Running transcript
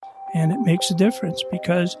And it makes a difference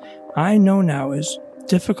because I know now, as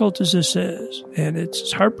difficult as this is, and it's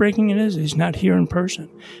as heartbreaking as it is, he's not here in person.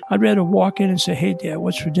 I'd rather walk in and say, hey, Dad,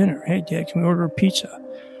 what's for dinner? Hey, Dad, can we order a pizza?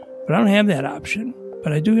 But I don't have that option.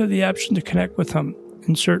 But I do have the option to connect with him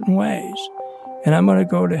in certain ways. And I'm going to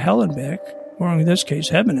go to hell and back, or in this case,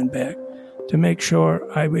 heaven and back, to make sure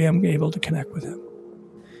I am able to connect with him.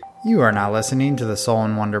 You are now listening to the Soul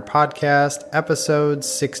and Wonder Podcast, episode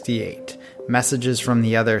 68, Messages from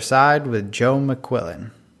the Other Side with Joe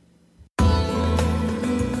McQuillen.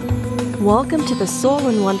 Welcome to the Soul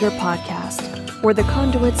and Wonder Podcast, where the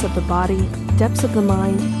conduits of the body, depths of the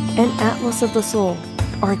mind, and atlas of the soul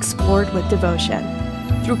are explored with devotion.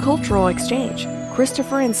 Through cultural exchange,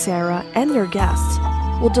 Christopher and Sarah and their guests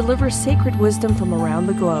will deliver sacred wisdom from around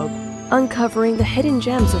the globe, uncovering the hidden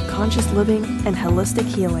gems of conscious living and holistic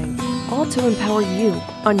healing, all to empower you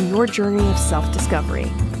on your journey of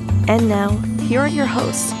self-discovery. And now, here are your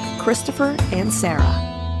hosts, Christopher and Sarah.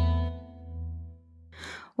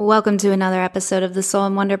 Welcome to another episode of the Soul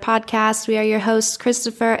and Wonder Podcast. We are your hosts,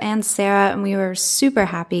 Christopher and Sarah, and we were super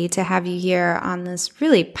happy to have you here on this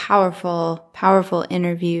really powerful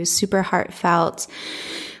interview, super heartfelt.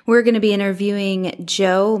 We're going to be interviewing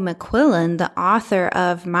Joe McQuillen, the author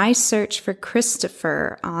of My Search for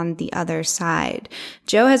Christopher on the Other Side.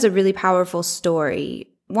 Joe has a really powerful story,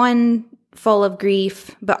 one full of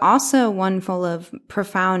grief, but also one full of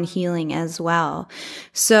profound healing as well.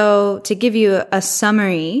 So to give you a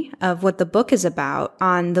summary of what the book is about,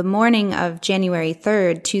 on the morning of January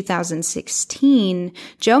 3rd, 2016,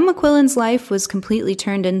 Joe McQuillen's life was completely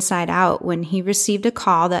turned inside out when he received a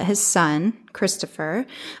call that his son, Christopher,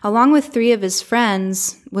 along with 3 of his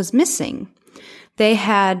friends, was missing. They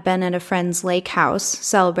had been at a friend's lake house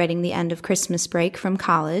celebrating the end of Christmas break from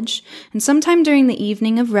college, and sometime during the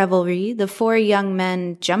evening of revelry, the 4 young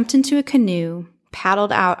men jumped into a canoe,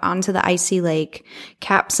 paddled out onto the icy lake,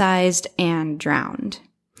 capsized, and drowned.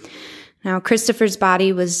 Now, Christopher's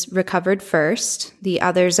body was recovered first, the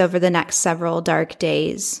others over the next several dark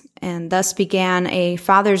days, and thus began a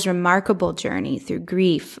father's remarkable journey through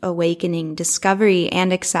grief, awakening, discovery,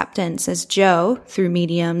 and acceptance as Joe, through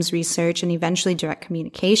mediums, research, and eventually direct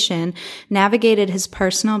communication, navigated his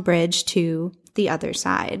personal bridge to the other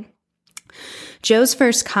side. Joe's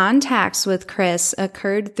first contacts with Chris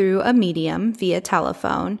occurred through a medium via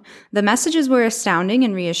telephone. The messages were astounding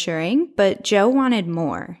and reassuring, but Joe wanted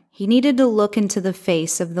more. He needed to look into the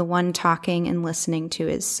face of the one talking and listening to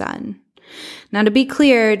his son. Now, to be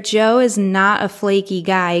clear, Joe is not a flaky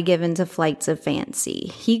guy given to flights of fancy.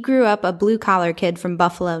 He grew up a blue-collar kid from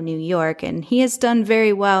Buffalo, New York, and he has done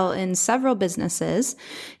very well in several businesses.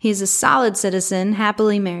 He's a solid citizen,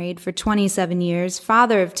 happily married for 27 years,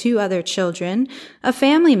 father of 2 other children, a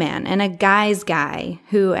family man, and a guy's guy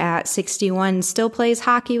who, at 61, still plays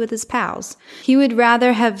hockey with his pals. He would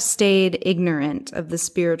rather have stayed ignorant of the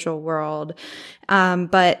spiritual world,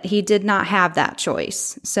 but he did not have that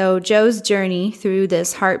choice. So Joe's journey through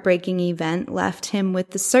this heartbreaking event left him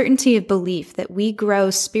with the certainty of belief that we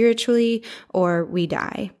grow spiritually or we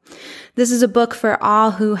die. This is a book for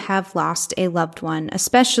all who have lost a loved one,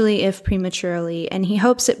 especially if prematurely, and he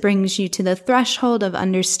hopes it brings you to the threshold of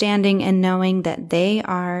understanding and knowing that they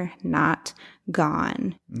are not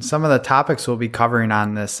gone. Some of the topics we'll be covering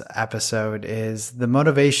on this episode is the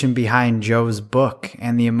motivation behind Joe's book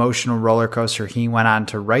and the emotional roller coaster he went on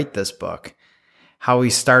to write this book, how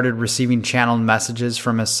he started receiving channeled messages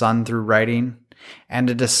from his son through writing, and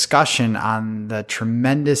a discussion on the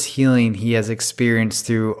tremendous healing he has experienced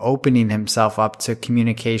through opening himself up to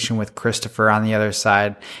communication with Christopher on the other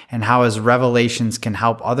side, and how his revelations can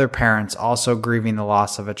help other parents also grieving the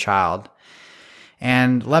loss of a child.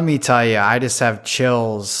 And let me tell you, I just have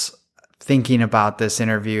chills thinking about this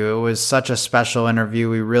interview. It was such a special interview.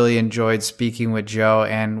 We really enjoyed speaking with Joe,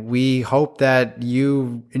 and we hope that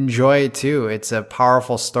you enjoy it too. It's a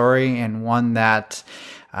powerful story and one that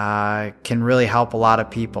can really help a lot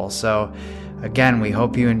of people. So again, we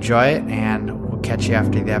hope you enjoy it, and we'll catch you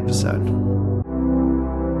after the episode.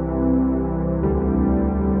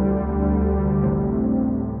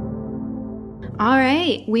 All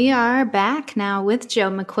right, we are back now with Joe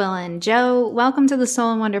McQuillen. Joe, welcome to the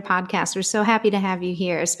Soul and Wonder Podcast. We're so happy to have you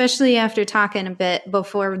here, especially after talking a bit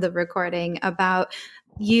before the recording about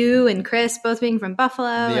you and Chris both being from Buffalo.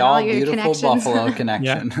 The and all all your beautiful connections. Buffalo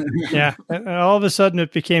connection. Yeah. And all of a sudden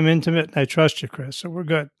it became intimate, and I trust you, Chris, so we're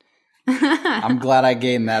good. I'm glad I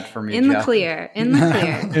gained that from you, In Joe. the clear. In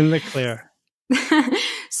the clear.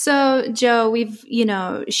 So, Joe, we've,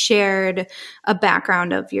 shared a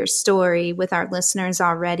background of your story with our listeners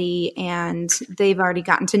already, and they've already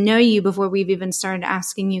gotten to know you before we've even started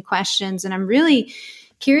asking you questions. And I'm really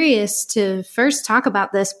curious to first talk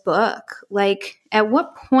about this book. Like, at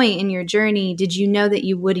what point in your journey did you know that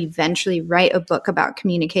you would eventually write a book about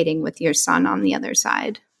communicating with your son on the other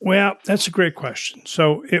side? Well, that's a great question.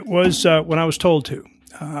 So it was when I was told to.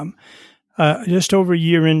 Just over a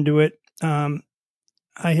year into it,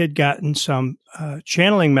 I had gotten some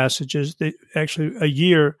channeling messages. That actually a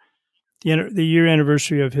year, the year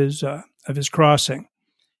anniversary of his crossing,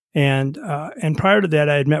 and prior to that,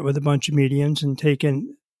 I had met with a bunch of mediums and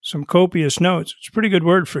taken some copious notes. It's a pretty good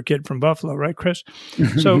word for a kid from Buffalo, right, Chris?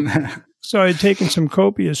 So I had taken some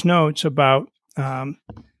copious notes about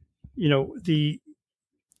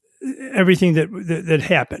everything that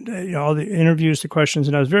happened, all the interviews, the questions,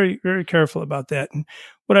 and I was very, very careful about that. And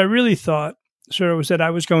what I really thought, Sarah, was that I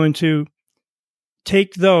was going to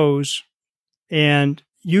take those and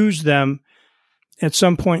use them at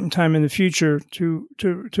some point in time in the future to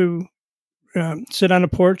sit on a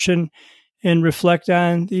porch and reflect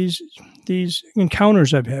on these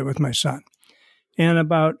encounters I've had with my son. And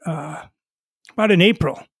about in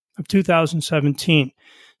April of 2017.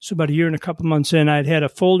 So about a year and a couple months in, I'd had a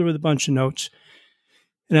folder with a bunch of notes.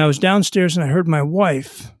 And I was downstairs and I heard my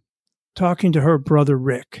wife talking to her brother,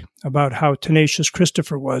 Rick, about how tenacious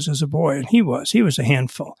Christopher was as a boy. And he was a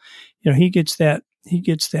handful. He gets that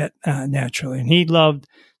naturally. And he loved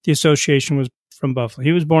the association was from Buffalo.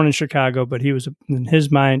 He was born in Chicago, but he was, in his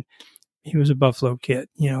mind, he was a Buffalo kid,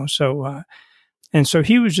 so, and so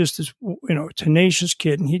he was just this, tenacious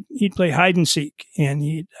kid, and he'd play hide and seek, and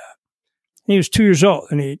he was 2 years old,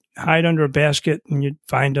 and he'd hide under a basket, and you'd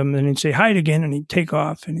find him, and he'd say, hide again, and he'd take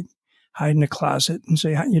off, and he'd hide in a closet, and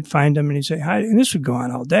say, you'd find him, and he'd say, hide, and this would go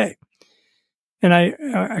on all day. And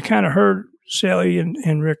I kind of heard Sally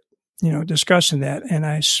and Rick, discussing that, and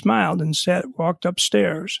I smiled and walked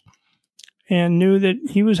upstairs, and knew that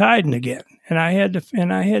he was hiding again, and I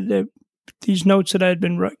had these notes that I'd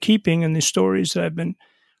been keeping and the stories that I've been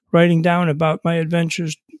writing down about my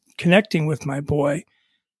adventures connecting with my boy.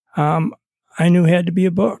 I knew had to be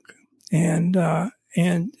a book, and I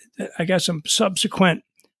got some subsequent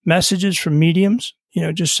messages from mediums,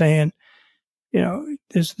 just saying,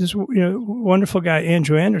 this wonderful guy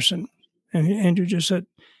Andrew Anderson, and Andrew just said,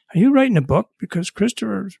 "Are you writing a book? Because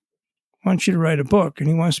Christopher wants you to write a book, and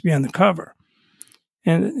he wants to be on the cover."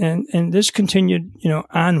 And this continued,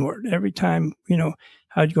 onward. Every time,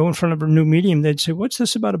 I'd go in front of a new medium, they'd say, "What's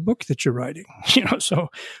this about a book that you're writing?" So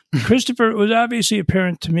Christopher, it was obviously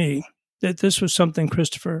apparent to me that this was something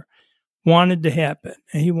Christopher wanted to happen.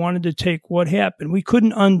 And he wanted to take what happened. We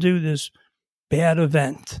couldn't undo this bad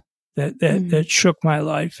event that shook my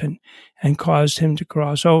life and caused him to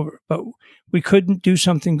cross over. But we couldn't do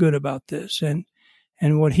something good about this. And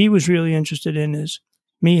what he was really interested in is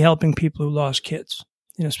me helping people who lost kids.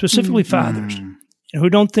 Specifically fathers, who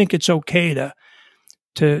don't think it's okay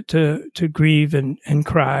to grieve and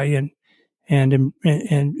cry and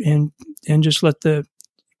just let the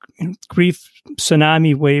grief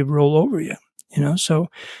tsunami wave roll over you. So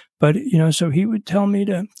he would tell me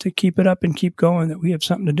to keep it up and keep going, that we have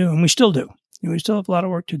something to do, and we still do. We still have a lot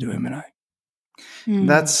of work to do, him and I.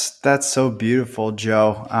 That's so beautiful,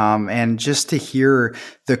 Joe. And just to hear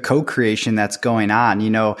the co-creation that's going on,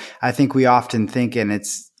 I think we often think, and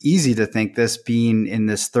it's easy to think, this being in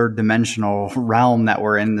this third dimensional realm, that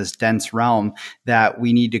we're in this dense realm, that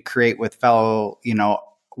we need to create with fellow,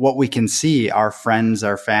 what we can see, our friends,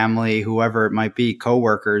 our family, whoever it might be,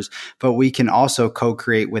 coworkers, but we can also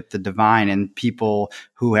co-create with the divine and people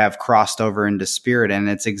who have crossed over into spirit. And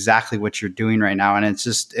it's exactly what you're doing right now. And it's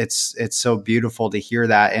just, it's so beautiful to hear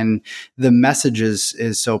that. And the message is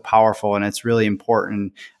so powerful, and it's really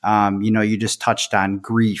important. You just touched on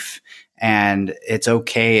grief, and it's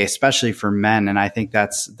okay, especially for men. And I think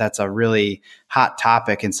that's a really hot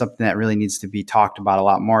topic and something that really needs to be talked about a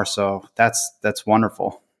lot more. So that's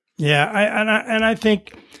wonderful. Yeah.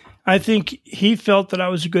 I think he felt that I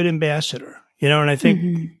was a good ambassador, and I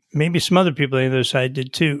think maybe some other people on the other side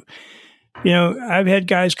did too. I've had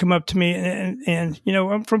guys come up to me and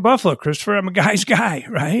I'm from Buffalo, Christopher. I'm a guy's guy,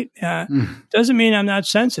 right? Doesn't mean I'm not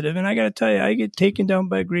sensitive. And I got to tell you, I get taken down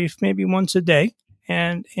by grief maybe once a day,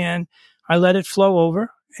 and I let it flow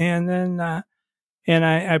over, and then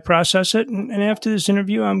I process it. And after this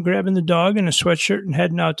interview, I'm grabbing the dog and a sweatshirt and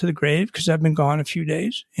heading out to the grave, because I've been gone a few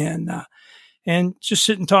days, and just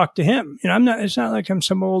sit and talk to him. It's not like I'm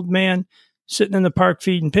some old man sitting in the park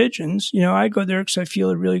feeding pigeons. I go there because I feel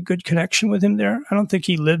a really good connection with him there. I don't think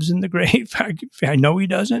he lives in the grave. I know he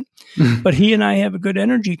doesn't, but he and I have a good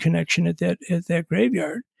energy connection at that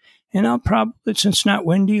graveyard. And I'll probably, since it's not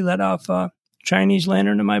windy, let off a Chinese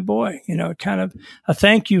lantern to my boy, kind of a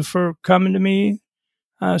thank you for coming to me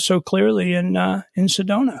so clearly in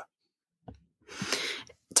Sedona.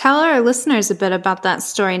 Tell our listeners a bit about that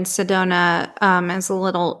story in Sedona as a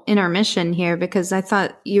little intermission here, because I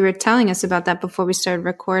thought you were telling us about that before we started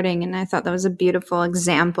recording, and I thought that was a beautiful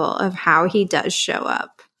example of how he does show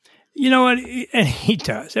up. You know what? And he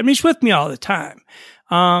does. I mean, he's with me all the time.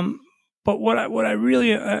 But what I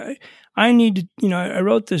really I need to, you know, I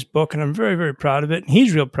wrote this book, and I'm very, very proud of it, and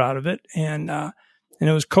he's real proud of it, and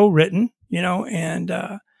it was co-written, you know, and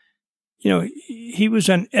you know, he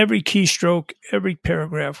was on every keystroke, every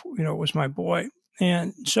paragraph, you know, was my boy.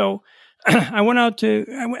 And so I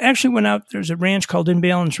actually went out, there's a ranch called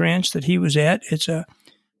Imbalance Ranch that he was at. It's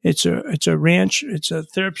a ranch. It's a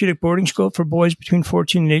therapeutic boarding school for boys between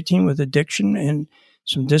 14 and 18 with addiction and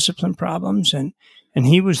some discipline problems. And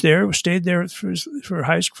he was there, stayed there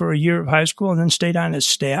for a year of high school, and then stayed on his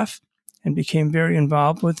staff and became very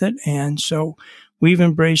involved with it. And so we've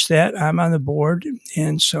embraced that. I'm on the board.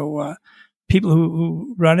 And so, people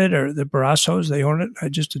who run it are the Barrasos. They own it. I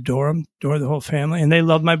just adore them, adore the whole family, and they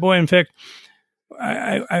love my boy. In fact,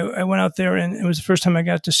 I went out there, and it was the first time I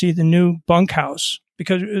got to see the new bunkhouse,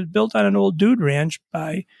 because it was built on an old dude ranch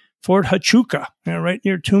by Fort Huachuca, you know, right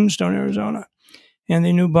near Tombstone, Arizona. And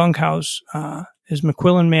the new bunkhouse is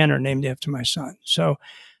McQuillen Manor, named after my son. So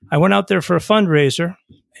I went out there for a fundraiser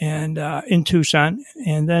and in Tucson,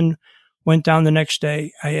 and then went down the next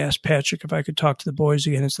day. I asked Patrick if I could talk to the boys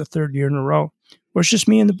again. It's the third year in a row where it's just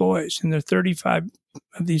me and the boys. And there are 35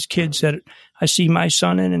 of these kids that I see my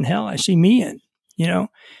son in, and hell, I see me in, you know,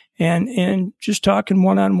 and just talking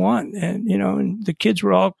one-on-one. And, you know, and the kids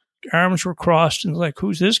were all, arms were crossed, and like,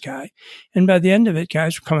 who's this guy? And by the end of it,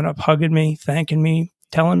 guys were coming up, hugging me, thanking me,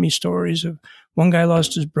 telling me stories of one guy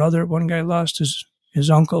lost his brother, one guy lost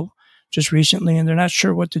his uncle just recently, and they're not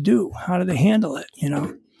sure what to do. How do they handle it, you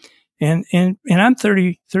know? And I'm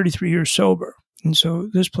 33 years sober. And so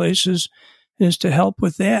this place is to help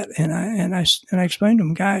with that. And I explained to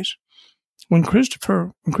them, guys, when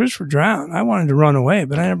Christopher drowned, I wanted to run away,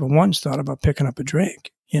 but I never once thought about picking up a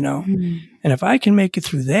drink, you know? Mm-hmm. And if I can make it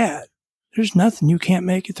through that, there's nothing you can't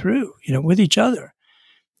make it through, you know, with each other.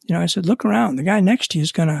 You know, I said, look around. The guy next to you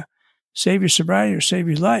is going to save your sobriety or save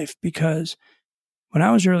your life, because when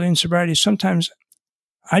I was early in sobriety, sometimes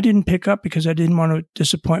I didn't pick up because I didn't want to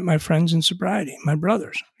disappoint my friends in sobriety, my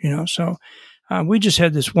brothers, you know. So we just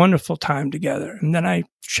had this wonderful time together. And then I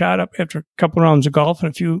shot up, after a couple rounds of golf and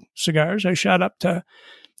a few cigars, I shot up to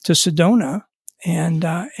Sedona, and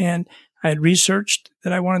I had researched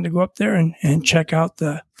that I wanted to go up there and check out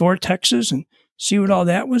the vortexes and see what all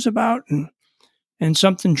that was about. And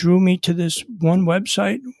something drew me to this one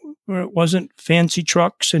website where it wasn't fancy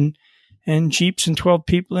trucks and Jeeps and 12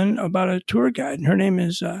 people in, about a tour guide. And her name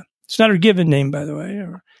is, it's not her given name, by the way,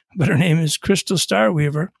 but her name is Crystal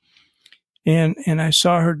Starweaver. And I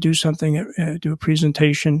saw her do something, do a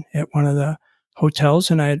presentation at one of the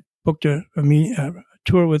hotels, and I had booked a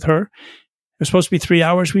tour with her. It was supposed to be 3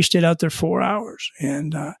 hours. We stayed out there 4 hours.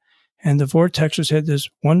 And the vortexes had this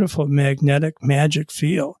wonderful magnetic magic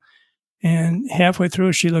feel. And halfway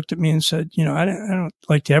through, she looked at me and said, you know, I don't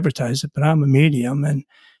like to advertise it, but I'm a medium, and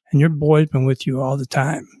your boy's been with you all the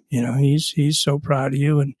time. You know, he's so proud of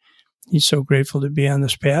you, and he's so grateful to be on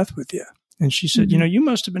this path with you. And she said, mm-hmm. You know, you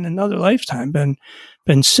must have been another lifetime,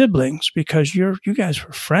 been siblings, because you guys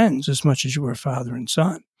were friends as much as you were father and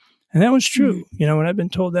son. And that was true, mm-hmm. You know, and I've been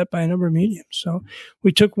told that by a number of mediums. So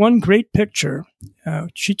we took one great picture.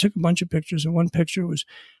 She took a bunch of pictures, and one picture was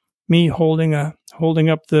me holding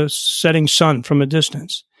up the setting sun from a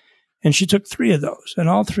distance. And she took 3 of those, and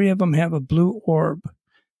all 3 of them have a blue orb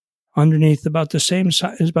underneath, about the same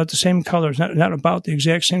size, about the same color. It's not about the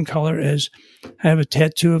exact same color as, I have a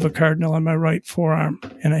tattoo of a cardinal on my right forearm,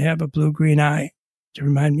 and I have a blue-green eye to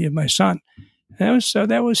remind me of my son. And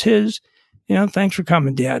that was his, you know, thanks for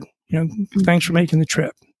coming, Dad. You know, thanks for making the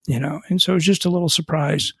trip, you know. And so it was just a little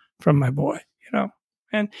surprise from my boy, you know.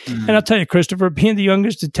 And I'll tell you, Christopher, being the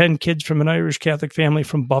youngest of 10 kids from an Irish Catholic family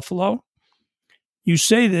from Buffalo, you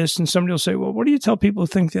say this and somebody will say, well, what do you tell people who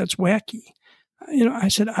think that's wacky? You know, I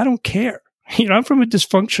said, I don't care. You know, I'm from a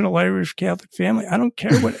dysfunctional Irish Catholic family. I don't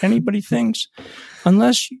care what anybody thinks.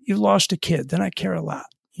 Unless you lost a kid, then I care a lot.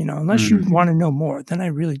 You know, unless you want to know more, then I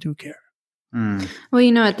really do care. Well,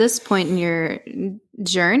 you know, at this point in your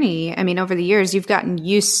journey, I mean, over the years, you've gotten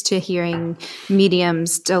used to hearing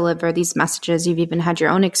mediums deliver these messages. You've even had your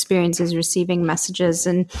own experiences receiving messages.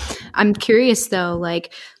 And I'm curious, though,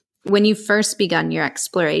 like, when you first begun your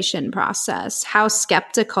exploration process, how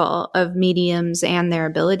skeptical of mediums and their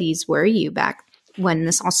abilities were you back when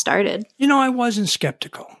this all started? You know, I wasn't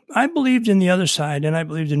skeptical. I believed in the other side, and I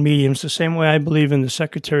believed in mediums the same way I believe in the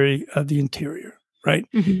Secretary of the Interior. right?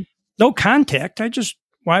 Mm-hmm. No contact.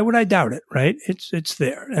 Why would I doubt it, right? It's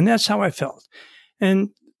there. And that's how I felt. And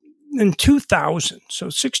in 2000, so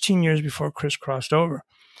 16 years before Chris crossed over,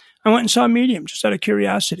 I went and saw a medium just out of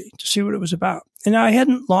curiosity to see what it was about. And I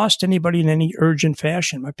hadn't lost anybody in any urgent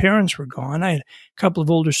fashion. My parents were gone. I had a couple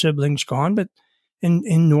of older siblings gone, but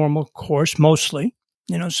in normal course, mostly,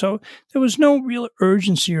 so there was no real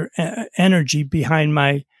urgency or energy behind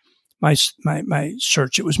my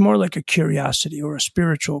search. It was more like a curiosity or a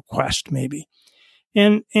spiritual quest, maybe.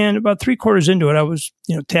 And about 3/4 into it, I was,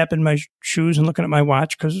 tapping my shoes and looking at my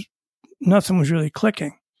watch because nothing was really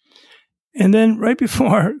clicking. And then right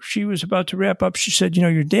before she was about to wrap up, she said,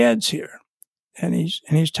 your dad's here. And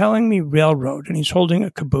he's telling me railroad, and he's holding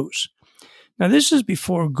a caboose. Now, this is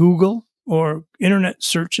before Google or internet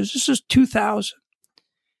searches. This is 2000.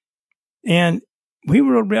 And we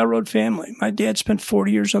were a railroad family. My dad spent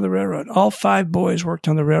 40 years on the railroad. All 5 boys worked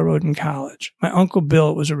on the railroad in college. My Uncle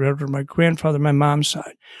Bill was a railroader, my grandfather, my mom's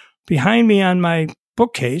side. Behind me on my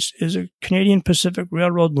bookcase is a Canadian Pacific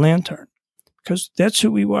Railroad lantern, because that's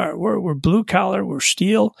who we were. We're blue collar, we're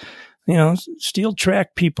steel, steel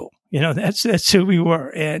track people. That's who we were.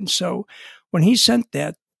 And so when he sent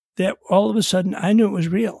that all of a sudden I knew it was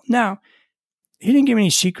real. Now, he didn't give me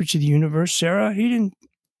any secrets of the universe, Sarah. He didn't,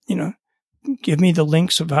 give me the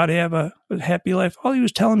links of how to have a happy life. All he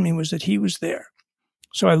was telling me was that he was there.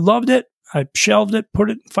 So I loved it. I shelved it,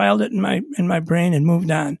 filed it in my brain, and moved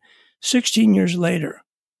on. 16 years later,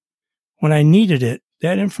 when I needed it,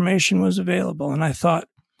 that information was available. And I thought,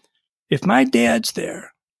 if my dad's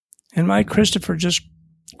there and my Christopher just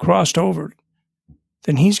crossed over,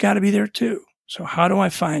 then he's got to be there too. So how do I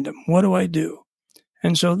find him? What do I do?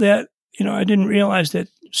 And so that, I didn't realize that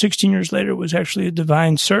 16 years later was actually a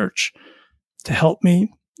divine search to help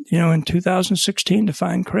me, in 2016 to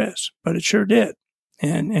find Chris. But it sure did.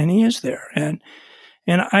 And he is there. And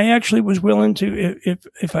I actually was willing to,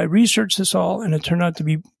 if I researched this all and it turned out to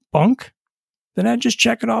be bunk, then I'd just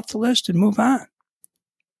check it off the list and move on.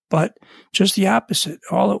 But just the opposite.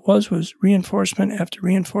 All it was reinforcement after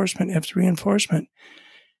reinforcement after reinforcement.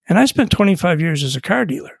 And I spent 25 years as a car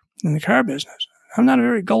dealer in the car business. I'm not a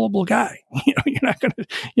very gullible guy.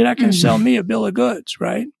 You're not gonna sell me a bill of goods,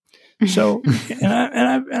 right? So,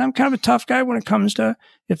 and I'm kind of a tough guy when it comes to,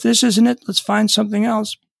 if this isn't it, let's find something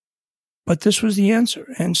else. But this was the answer.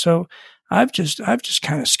 And so I've just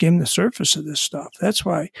kind of skimmed the surface of this stuff. That's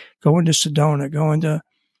why going to Sedona, going to,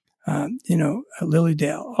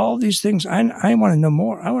 Lilydale, all these things, I want to know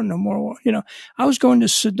more. I want to know more. I was going to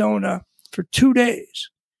Sedona for 2 days,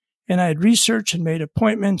 and I had researched and made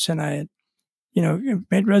appointments, and I had,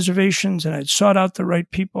 made reservations, and I'd sought out the right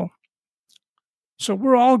people. So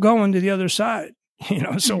we're all going to the other side,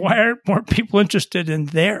 so why aren't more people interested in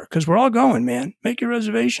there? Because we're all going, man. Make your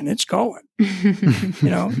reservation. It's going,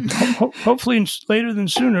 hopefully later than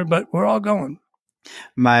sooner, but we're all going.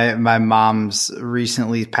 My mom's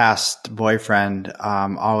recently passed boyfriend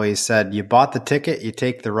always said, you bought the ticket, you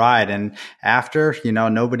take the ride. And after,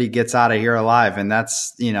 nobody gets out of here alive. And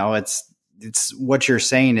that's, it's what you're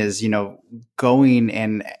saying is, going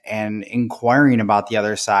and inquiring about the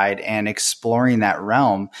other side and exploring that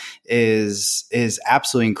realm is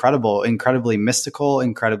absolutely incredible, incredibly mystical,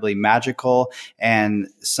 incredibly magical, and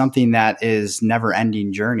something that is never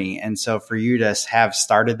ending journey. And so for you to have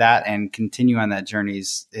started that and continue on that journey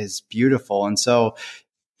is beautiful. And so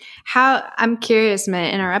I'm curious, I'm going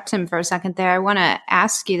to interrupt him for a second there. I want to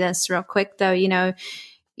ask you this real quick though.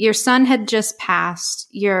 Your son had just passed,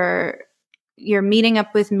 you're meeting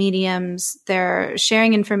up with mediums. They're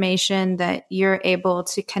sharing information that you're able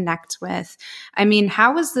to connect with. I mean,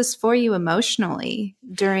 how was this for you emotionally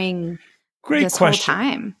during this whole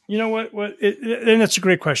time? You know what? And that's a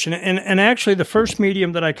great question. And actually, the first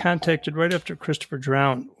medium that I contacted right after Christopher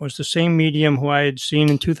drowned was the same medium who I had seen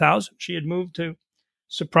in 2000. She had moved to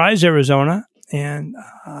Surprise, Arizona, and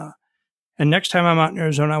next time I'm out in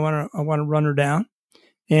Arizona, I want to run her down.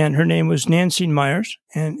 And her name was Nancy Myers,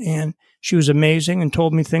 and she was amazing and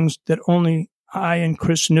told me things that only I and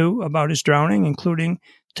Chris knew about his drowning, including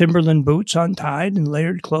Timberland boots untied and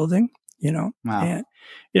layered clothing, Wow. And,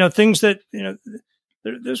 things that,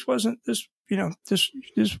 this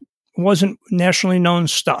wasn't nationally known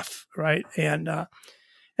stuff. Right. And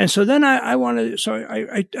so then I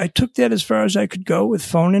took that as far as I could go with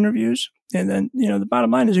phone interviews. And then, the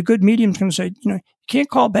bottom line is a good medium's going to say, you can't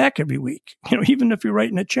call back every week, even if you're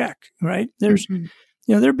writing a check, right? There's,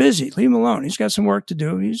 they're busy. Leave him alone. He's got some work to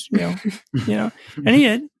do. He's, and he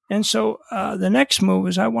had. And so the next move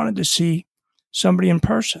is I wanted to see somebody in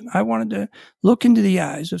person. I wanted to look into the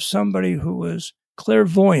eyes of somebody who was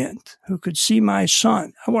clairvoyant who could see my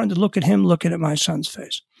son. I wanted to look at him looking at my son's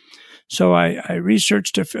face. So I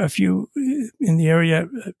researched a few in the area.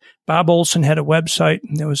 Bob Olson had a website,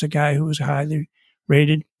 and there was a guy who was highly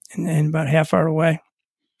rated and about half hour away.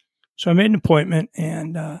 So I made an appointment,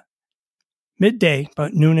 and midday,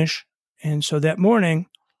 about noonish. And so that morning,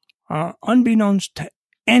 unbeknownst to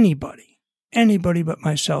anybody but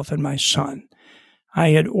myself and my son, I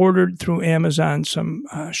had ordered through Amazon some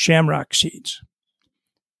shamrock seeds.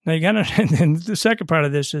 Now, and the second part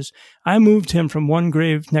of this is I moved him from one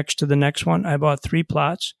grave next to the next one. I bought 3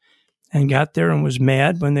 plots and got there and was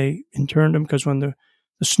mad when they interned him, because when the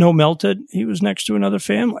snow melted, he was next to another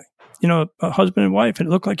family, a husband and wife, and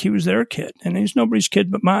it looked like he was their kid, and he's nobody's kid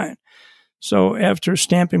but mine. So after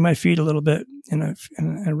stamping my feet a little bit, and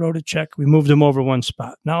I wrote a check, we moved him over one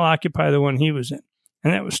spot. Now I'll occupy the one he was in.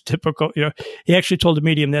 And that was typical. He actually told the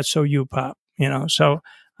medium, "That's so you, Pop." So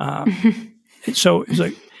so it's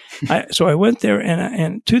like, so I went there,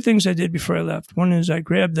 and 2 things I did before I left. One is I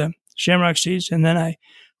grabbed the shamrock seeds, and then I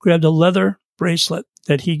grabbed a leather bracelet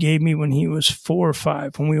that he gave me when he was 4 or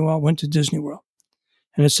 5, when we all went to Disney World,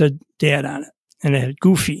 and it said Dad on it, and it had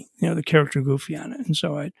Goofy, the character Goofy on it. And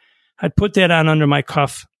so I'd put that on under my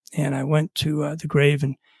cuff, and I went to the grave,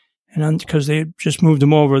 and because they had just moved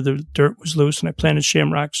him over, the dirt was loose, and I planted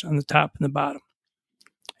shamrocks on the top and the bottom.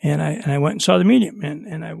 And I went and saw the medium,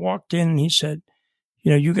 and I walked in, and he said,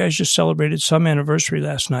 "You guys just celebrated some anniversary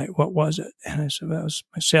last night. What was it?" And I said, "That was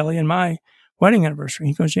my Sally and my wedding anniversary."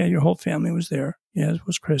 He goes, "Yeah, your whole family was there." Yeah, it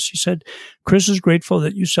was Chris. He said, "Chris is grateful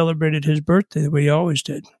that you celebrated his birthday the way you always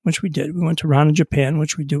did," which we did. We went to Ron in Japan,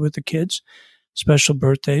 which we do with the kids, special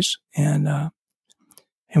birthdays, and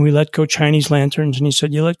we let go Chinese lanterns. And he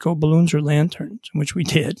said, "You let go balloons or lanterns," which we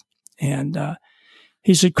did. And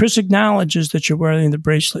he said, "Chris acknowledges that you're wearing the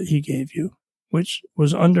bracelet he gave you, which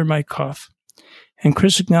was under my cuff. And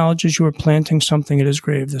Chris acknowledges you were planting something at his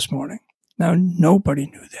grave this morning." Now, nobody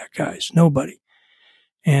knew that, guys. Nobody.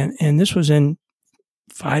 And this was in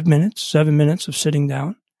 5 minutes, 7 minutes of sitting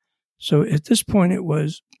down. So at this point, it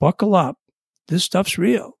was buckle up. This stuff's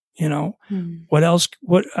real. What else?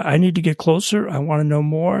 What I need to get closer. I want to know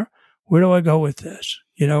more. Where do I go with this?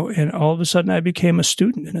 And all of a sudden I became a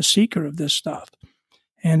student and a seeker of this stuff.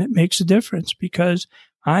 And it makes a difference, because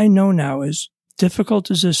I know now, as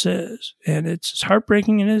difficult as this is, and it's as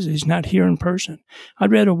heartbreaking as it is, he's not here in person.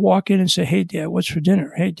 I'd rather walk in and say, "Hey, Dad, what's for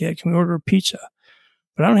dinner? Hey, Dad, can we order a pizza?"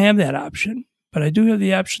 But I don't have that option. But I do have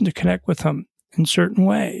the option to connect with him in certain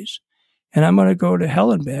ways. And I'm going to go to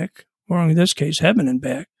hell and back, or in this case, heaven and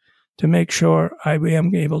back, to make sure I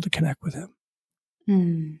am able to connect with him.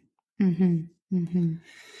 Mm-hmm. Mm-hmm.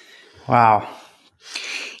 Wow.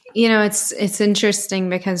 It's interesting,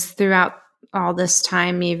 because throughout all this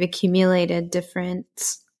time, you've accumulated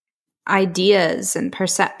different ideas and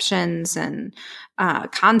perceptions and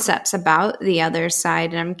concepts about the other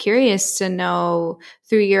side. And I'm curious to know,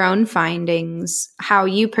 through your own findings, how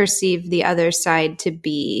you perceive the other side to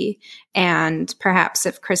be, and perhaps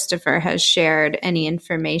if Christopher has shared any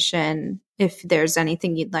information, if there's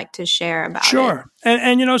anything you'd like to share about it. Sure.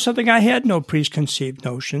 And something, I had no preconceived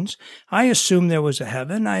notions. I assumed there was a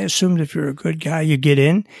heaven. I assumed if you're a good guy, you get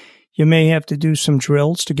in. You may have to do some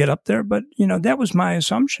drills to get up there, but, that was my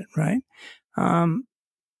assumption, right?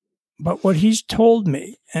 But what he's told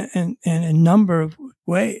me, and a number of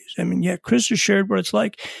ways, Chris has shared what it's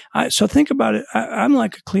like. So think about it. I'm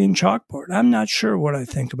like a clean chalkboard. I'm not sure what I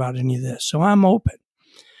think about any of this, so I'm open.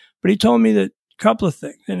 But he told me that a couple of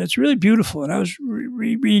things, and it's really beautiful. And I was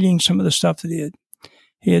rereading some of the stuff that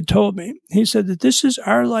he had told me. He said that this is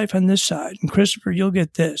our life on this side, and Christopher, you'll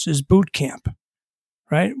get this, is boot camp.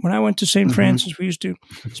 Right? When I went to St. Francis, we used to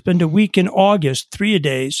spend a week in August, 3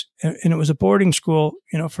 days, and it was a boarding school,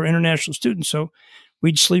 for international students. So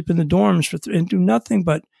we'd sleep in the dorms and do nothing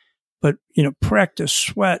but practice,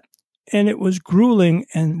 sweat. And it was grueling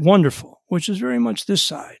and wonderful, which is very much this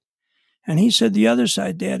side. And he said the other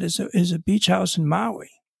side, Dad, is a beach house in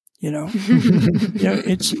Maui. He said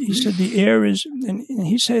the air is, and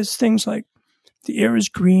he says things like, the air is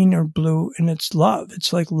green or blue, and it's love.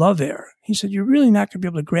 It's like love air. He said, you're really not going to be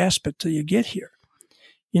able to grasp it till you get here.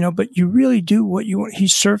 But you really do what you want.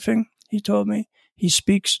 He's surfing, he told me. He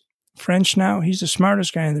speaks French now. He's the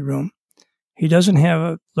smartest guy in the room. He doesn't have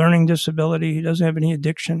a learning disability. He doesn't have any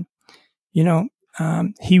addiction.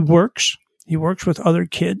 He works. He works with other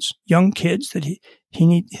kids, young kids that he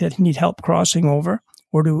need help crossing over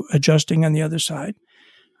or to adjusting on the other side.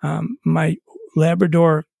 My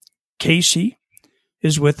Labrador, Casey,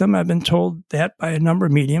 is with him. I've been told that by a number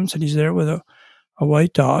of mediums, that he's there with a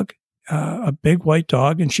white dog, a big white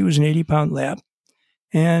dog, and she was an 80-pound lab.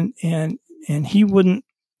 And he wouldn't,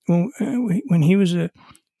 when he was a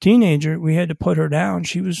teenager, we had to put her down.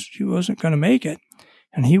 She wasn't going to make it,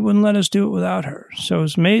 and he wouldn't let us do it without her. So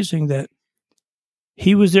it's amazing that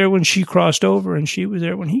he was there when she crossed over, and she was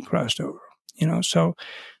there when he crossed over. So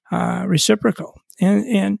reciprocal.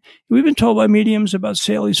 And we've been told by mediums about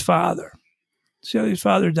Sally's father. Sally's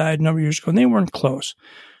father died a number of years ago, and they weren't close.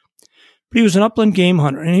 But he was an upland game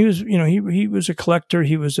hunter, and he was, he was a collector.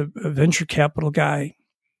 He was a venture capital guy,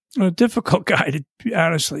 a difficult guy,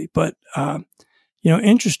 honestly, but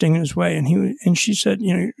interesting in his way. And she said,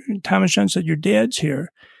 Thomas John said, your dad's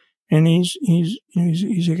here, and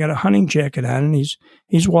he's got a hunting jacket on, and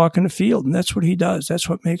he's walking the field, and that's what he does. That's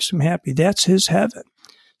what makes him happy. That's his heaven.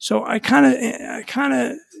 So I kind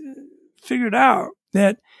of figured out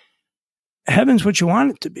that heaven's what you want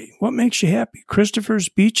it to be. What makes you happy? Christopher's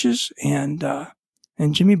beaches and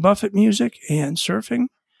Jimmy Buffett music and surfing,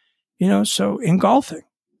 so in golfing.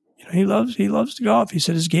 He loves to golf. He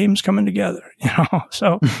said his game's coming together,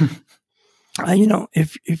 So,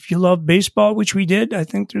 if you love baseball, which we did, I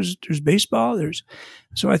think there's baseball.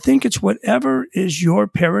 So I think it's whatever is your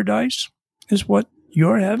paradise is what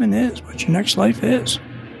your heaven is, what your next life is.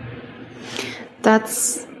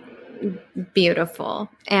 That's beautiful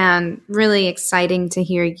and really exciting to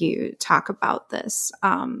hear you talk about this.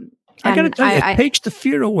 I got to tell you, it takes the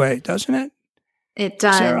fear away, doesn't it? It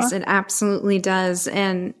does. Sarah? It absolutely does.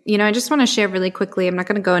 And, I just want to share really quickly. I'm not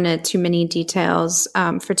going to go into too many details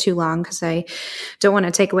for too long because I don't want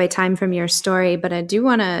to take away time from your story. But I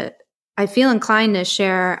feel inclined to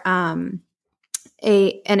share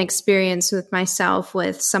an experience with myself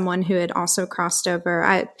with someone who had also crossed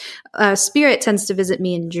over. Spirit tends to visit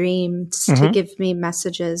me in dreams to give me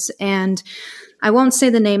messages. And I won't say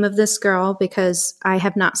the name of this girl because I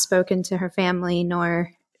have not spoken to her family,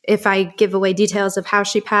 nor if I give away details of how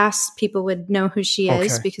she passed, people would know who she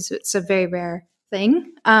is because it's a very rare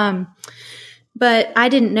thing. But I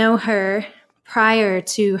didn't know her prior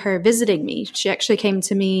to her visiting me. She actually came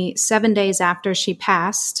to me 7 days after she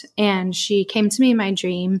passed, and she came to me in my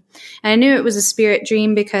dream. And I knew it was a spirit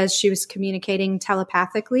dream because she was communicating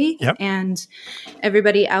telepathically. Yep. And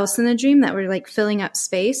everybody else in the dream that were like filling up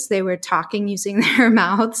space, they were talking using their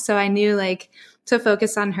mouths. So I knew to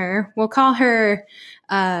focus on her. We'll call her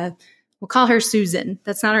Susan.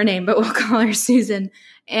 That's not her name, but we'll call her Susan.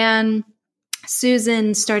 And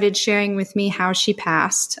Susan started sharing with me how she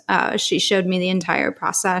passed. She showed me the entire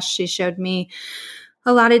process. She showed me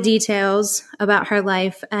a lot of details about her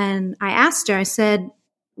life. And I asked her, I said,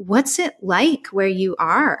 what's it like where you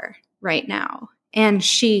are right now? And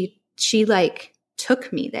she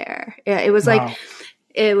took me there. It was wow.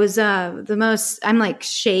 It was the most, I'm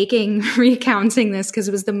shaking recounting this because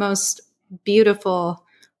it was the most beautiful,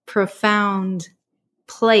 profound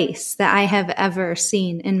place that I have ever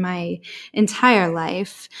seen in my entire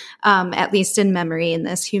life, at least in memory in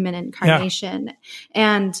this human incarnation. Yeah.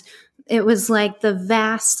 And it was like the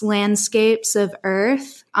vast landscapes of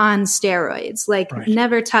Earth on steroids,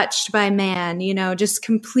 never touched by man, just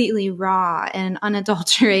completely raw and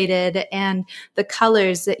unadulterated, and the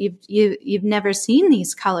colors that you've never seen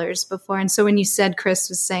these colors before. And so when you said, Chris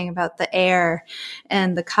was saying about the air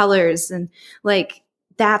and the colors, and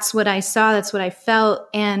that's what I saw, that's what I felt.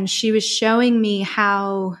 And she was showing me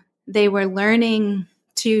how they were learning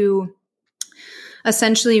to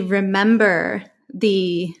essentially remember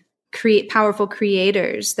the powerful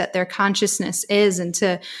creators that their consciousness is, and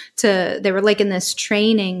they were in this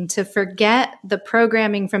training to forget the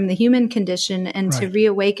programming from the human condition and to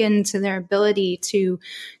reawaken to their ability to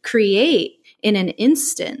create in an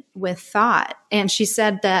instant with thought. And she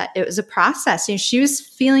said that it was a process. She was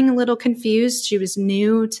feeling a little confused. She was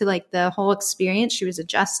new to the whole experience. She was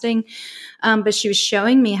adjusting. But she was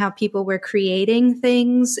showing me how people were creating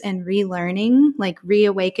things and relearning,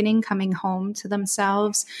 reawakening, coming home to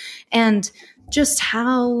themselves, and just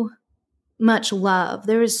how much love.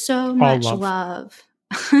 There was so much love,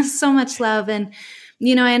 so much love. And,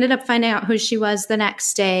 I ended up finding out who she was the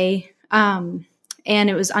next day.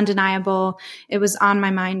 And it was undeniable. It was on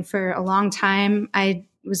my mind for a long time. I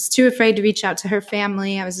was too afraid to reach out to her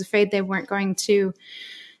family. I was afraid they weren't going to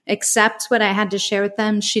accept what I had to share with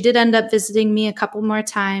them. She did end up visiting me a couple more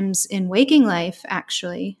times in waking life,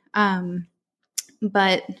 actually.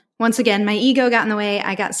 But once again, my ego got in the way.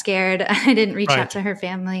 I got scared. I didn't reach out to her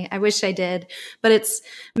family. I wish I did. But it's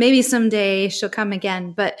maybe someday she'll come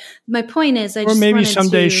again. But my point is, maybe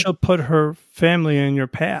someday she'll put her family in your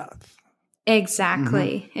path.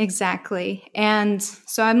 Exactly. And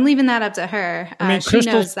so I'm leaving that up to her. She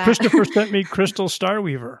knows that. Christopher sent me Crystal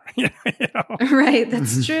Starweaver. Right.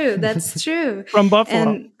 That's true. That's true. From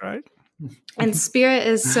Buffalo, right? And spirit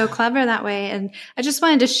is so clever that way. And I just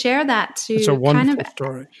wanted to share that to It's a wonderful kind of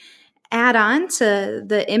story. Add on to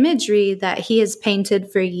the imagery that he has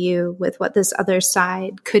painted for you with what this other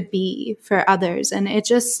side could be for others. And it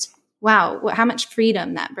just, wow, how much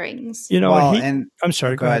freedom that brings. I'm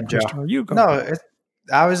sorry, go ahead, Joe. You go. No,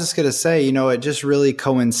 I was just going to say, it just really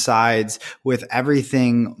coincides with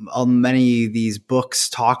everything many of these books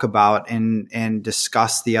talk about and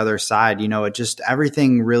discuss the other side. It just,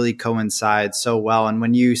 everything really coincides so well. And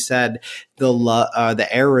when you said the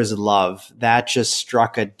air is love, that just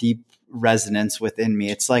struck a deep resonance within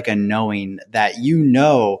me. It's like a knowing that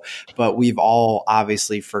but we've all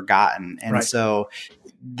obviously forgotten. And right. So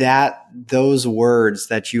those words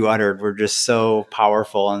that you uttered were just so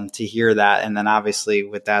powerful, and to hear that, and then obviously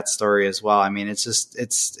with that story as well, I mean, it's just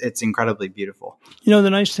it's incredibly beautiful. The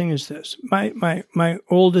nice thing is this: my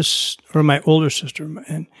older sister,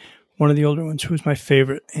 and one of the older ones, who was my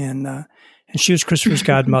favorite, and she was Christopher's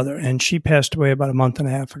godmother, and she passed away about a month and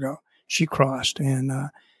a half ago. She crossed,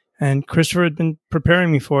 and Christopher had been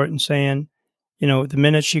preparing me for it and saying, the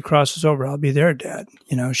minute she crosses over, I'll be there, Dad.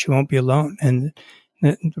 She won't be alone. And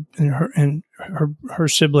her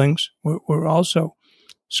siblings were also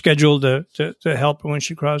scheduled to help her when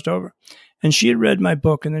she crossed over. And she had read my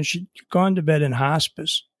book, and then she'd gone to bed in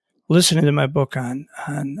hospice, listening to my book on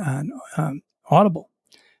Audible.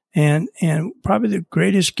 And probably the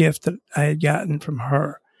greatest gift that I had gotten from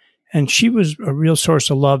her. And she was a real source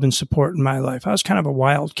of love and support in my life. I was kind of a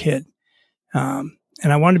wild kid. And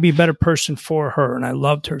I wanted to be a better person for her. And I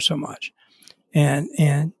loved her so much.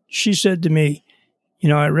 And she said to me,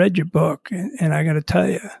 I read your book, and I got to tell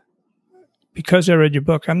you, because I read your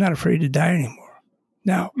book, I'm not afraid to die anymore.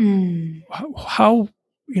 Now, how,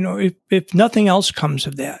 if nothing else comes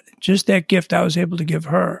of that, just that gift I was able to give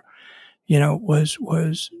her, was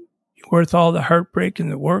worth all the heartbreak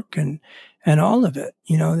and the work and all of it,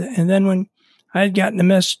 and then when I had gotten the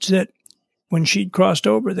message that when she'd crossed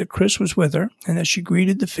over, that Chris was with her and that she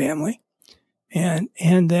greeted the family, and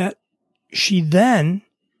that she then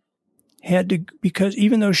had to, because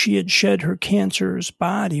even though she had shed her cancerous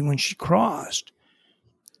body when she crossed,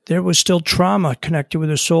 there was still trauma connected with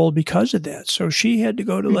her soul because of that. So she had to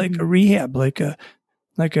go to like a rehab, like a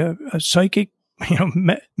psychic,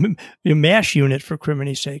 MASH unit, for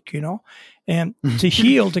criminy sake, and to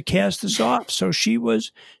heal, to cast this off. So she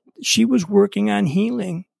was working on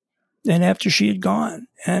healing. And after she had gone,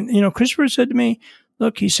 and, Christopher said to me,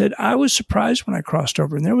 look, he said, I was surprised when I crossed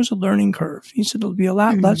over, and there was a learning curve. He said, it'll be a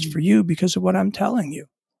lot less for you because of what I'm telling you.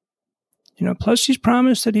 Plus he's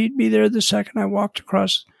promised that he'd be there the second I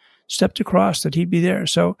stepped across, that he'd be there.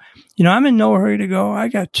 So, I'm in no hurry to go. I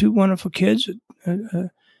got 2 wonderful kids, a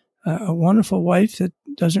wonderful wife that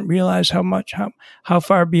doesn't realize how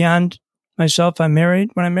far beyond myself I'm married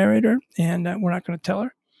when I married her, and we're not going to tell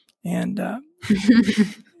her. And I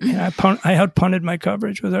outpunted my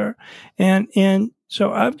coverage with her. And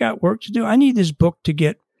so I've got work to do. I need this book to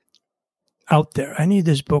get out there. I need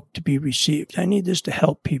this book to be received. I need this to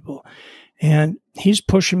help people. And he's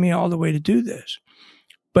pushing me all the way to do this.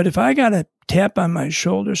 But if I got a tap on my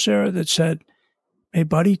shoulder, Sarah, that said, hey,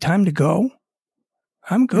 buddy, time to go,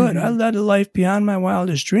 I'm good. I led a life beyond my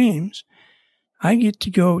wildest dreams. I get to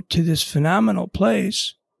go to this phenomenal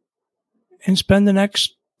place and spend the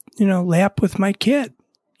next, lap with my kid.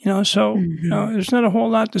 So there's not a whole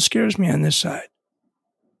lot that scares me on this side.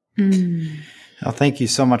 Well, thank you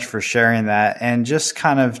so much for sharing that. And just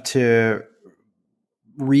kind of to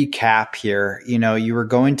recap here, you were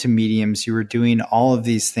going to mediums, you were doing all of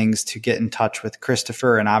these things to get in touch with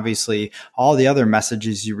Christopher, and obviously all the other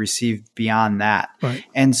messages you received beyond that. Right.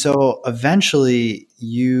 And so eventually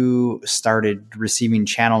you started receiving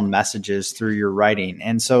channeled messages through your writing.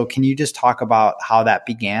 And so can you just talk about how that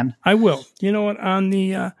began? I will. You know what? On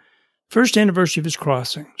the first anniversary of his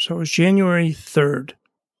crossing, so it was January 3rd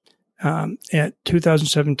at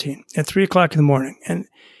 2017 at 3:00 in the morning.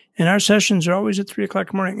 And our sessions are always at 3:00 in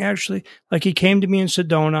the morning. Actually, like he came to me in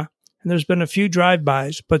Sedona, and there's been a few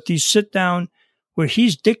drive-bys, but these sit down where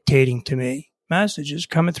he's dictating to me messages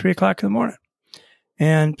come at 3:00 in the morning,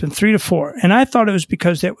 and from 3 to 4. And I thought it was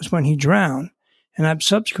because that was when he drowned. And I've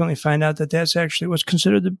subsequently found out that that's actually what's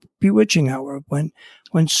considered the bewitching hour,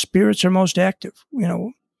 when spirits are most active,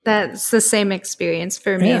 That's the same experience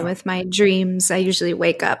for me with my dreams. I usually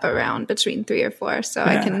wake up around between 3 or 4, so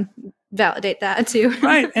I can validate that too.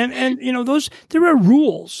 Right. And there are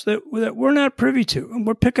rules that we're not privy to, and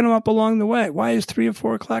we're picking them up along the way. Why is 3 or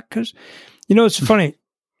 4 o'clock? Because, it's funny,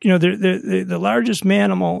 the largest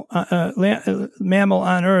mammal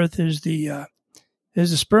on earth is the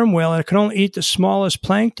sperm whale, and it can only eat the smallest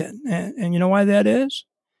plankton. And you know why that is?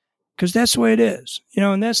 because that's the way it is,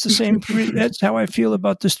 and that's the same. That's how I feel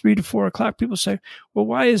about this 3 to 4 o'clock. People say, well,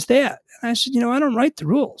 why is that? And I said, I don't write the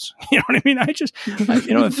rules. You know what I mean?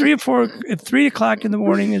 If 3 o'clock in the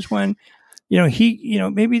morning is when,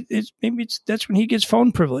 maybe that's when he gets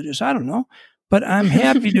phone privileges. I don't know, but I'm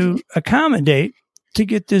happy to accommodate to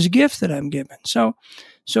get this gift that I'm given. So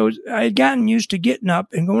I had gotten used to getting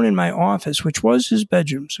up and going in my office, which was his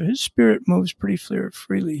bedroom. So his spirit moves pretty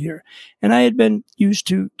freely here. And I had been used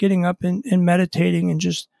to getting up and meditating and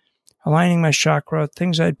just aligning my chakra,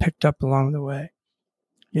 things I had picked up along the way.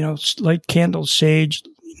 Light candles, sage,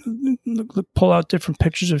 pull out different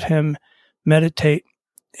pictures of him, meditate.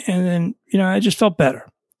 And then, I just felt better.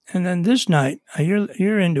 And then this night, a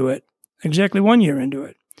year into it, exactly 1 year into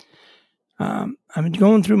it, I'm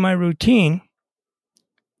going through my routine.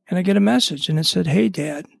 And I get a message, and it said, hey,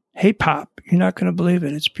 Dad, hey, Pop, you're not going to believe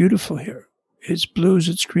it. It's beautiful here. It's blues,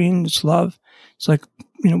 it's green, it's love. It's like,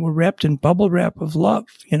 we're wrapped in bubble wrap of love.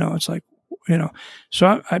 It's like,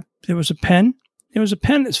 So there was a pen. It was a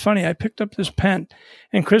pen. It's funny. I picked up this pen.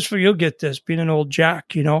 And Christopher, you'll get this, being an old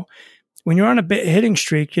jock, When you're on a hitting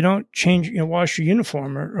streak, you don't change, wash your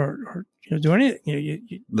uniform or do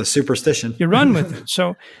anything. The superstition. You run with it.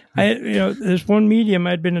 So there's one medium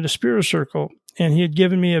I'd been at a spirit circle, and he had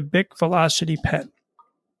given me a Bic Velocity pen,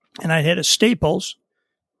 and I had a Staples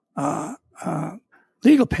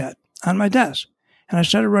legal pad on my desk, and I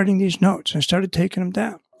started writing these notes, and I started taking them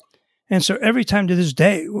down. And so every time to this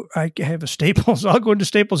day, I have a Staples. I'll go into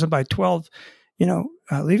Staples and buy 12,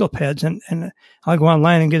 legal pads, and I'll go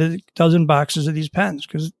online and get a dozen boxes of these pens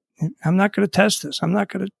because I'm not going to test this. I'm not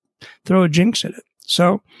going to throw a jinx at it.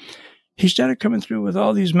 So he started coming through with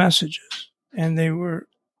all these messages, and they were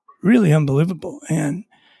really unbelievable. And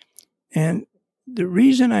the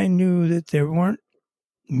reason I knew that they weren't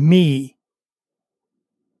me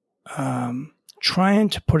trying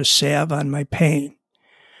to put a salve on my pain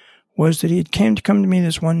was that he had come to me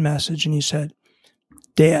this one message, and he said,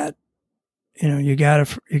 Dad, you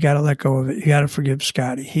gotta let go of it. You gotta forgive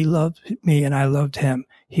Scotty. He loved me and I loved him.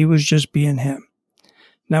 He was just being him.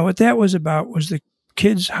 Now, what that was about was the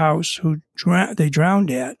kid's house who they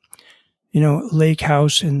drowned at, lake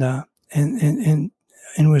house in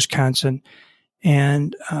Wisconsin.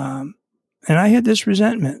 And I had this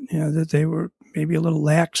resentment, that they were maybe a little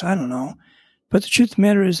lax. I don't know. But the truth of the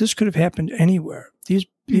matter is this could have happened anywhere. These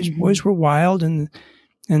boys were wild and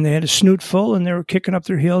they had a snoot full, and they were kicking up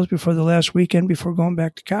their heels before the last weekend before going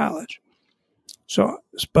back to college. So,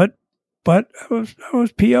 but I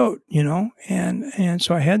was PO'd, and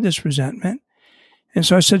so I had this resentment. And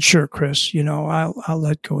so I said, sure, Chris, I'll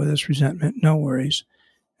let go of this resentment. No worries.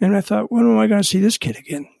 And I thought, when am I going to see this kid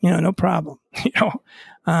again? No problem.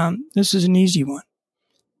 This is an easy one.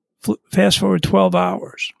 Fast forward 12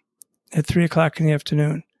 hours at 3:00 in the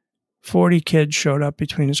afternoon. 40 kids showed up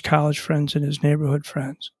between his college friends and his neighborhood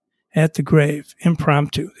friends at the grave,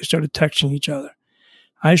 impromptu. They started texting each other.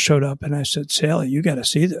 I showed up and I said, Sally, you got to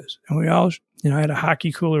see this. And we all, I had a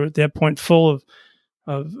hockey cooler at that point full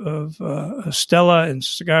of Stella and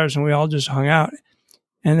cigars, and we all just hung out.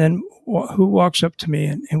 And then who walks up to me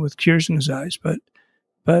and with tears in his eyes, but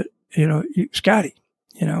Scotty,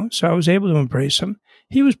 so I was able to embrace him.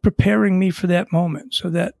 He was preparing me for that moment so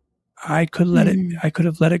that I could I could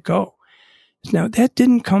have let it go. Now, that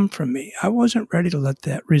didn't come from me. I wasn't ready to let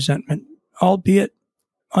that resentment, albeit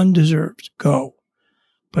undeserved, go.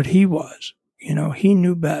 But he was, he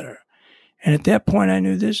knew better. And at that point, I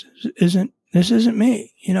knew this isn't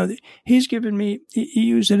me. He's given me, he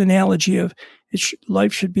used an analogy of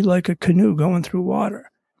life should be like a canoe going through water.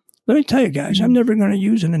 Let me tell you guys, I'm never going to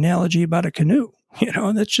use an analogy about a canoe.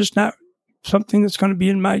 That's just not something that's going to be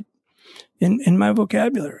in my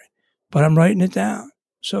vocabulary. But I'm writing it down.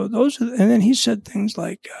 So and then he said things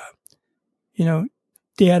like,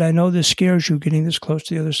 Dad, I know this scares you getting this close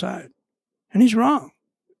to the other side. And he's wrong.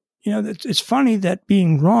 It's funny that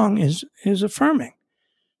being wrong is affirming,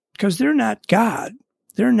 because they're not God.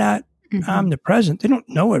 They're not omnipresent. They don't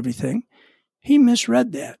know everything. He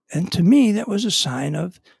misread that. And to me, that was a sign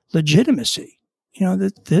of legitimacy,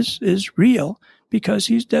 that this is real because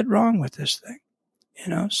he's dead wrong with this thing.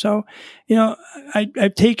 So,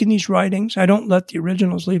 I've taken these writings. I don't let the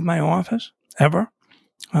originals leave my office ever.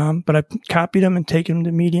 But I copied them and taken them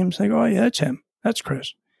to mediums. Like, oh yeah, that's him. That's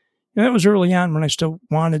Chris. That was early on when I still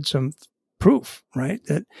wanted some proof, right?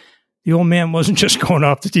 That the old man wasn't just going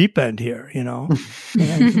off the deep end here, and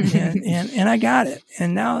I got it.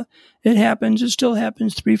 And now it happens. It still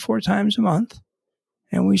happens 3-4 times a month.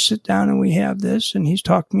 And we sit down and we have this, and he's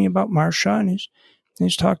talked to me about Marsha, and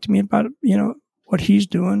he's talked to me about, what he's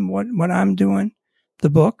doing, what I'm doing, the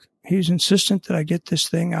book, he's insistent that I get this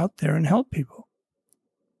thing out there and help people.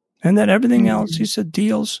 And that everything else, he said,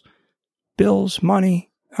 deals, bills,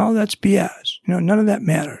 money, all that's BS. None of that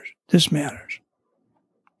matters. This matters.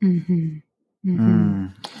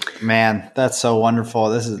 Man, that's so wonderful.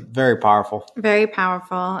 This is very powerful. Very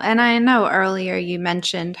powerful. And I know earlier you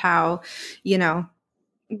mentioned how,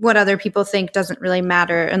 what other people think doesn't really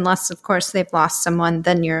matter unless, of course, they've lost someone,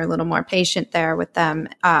 then you're a little more patient there with them.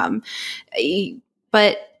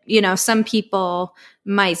 But, some people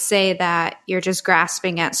might say that you're just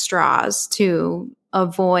grasping at straws to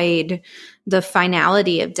avoid the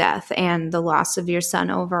finality of death and the loss of your son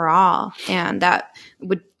overall. And that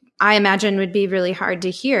would, I imagine, would be really hard to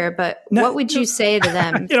hear, but what would you say to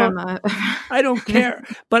them? I don't care,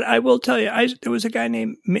 but I will tell you, there was a guy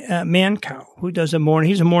named Mancow who does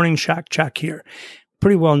he's a morning shock jock here,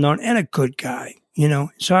 pretty well known and a good guy,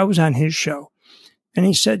 so I was on his show and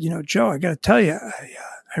he said, Joe, I got to tell you,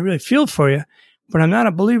 I really feel for you, but I'm not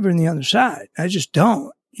a believer in the other side. I just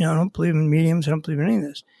don't, I don't believe in mediums. I don't believe in any of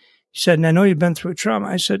this. He said, and I know you've been through a trauma.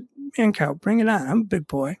 I said, Mancow, bring it on. I'm a big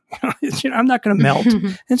boy. I'm not going to melt.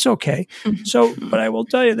 It's okay. So, but I will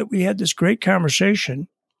tell you that we had this great conversation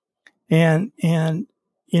and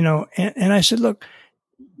I said, look,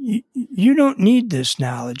 you don't need this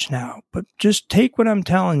knowledge now, but just take what I'm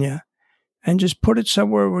telling you and just put it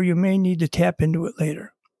somewhere where you may need to tap into it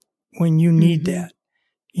later when you need that,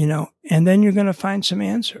 and then you're going to find some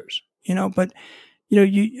answers, but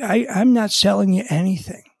I'm not selling you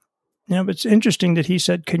anything. But it's interesting that he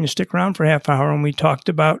said, can you stick around for a half hour? And we talked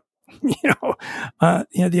about,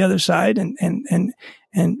 the other side and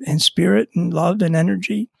spirit and love and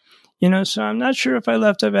energy, so I'm not sure if I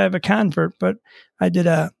have a convert, but I did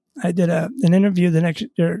an interview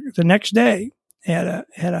the next day at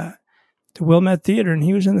the Wilmette Theater, and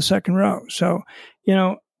he was in the second row. So,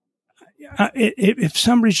 if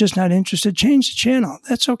somebody's just not interested, change the channel.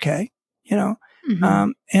 That's okay. And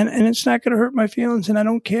it's not going to hurt my feelings, and I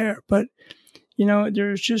don't care. But,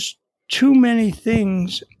 there's just too many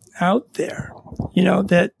things out there,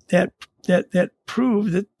 that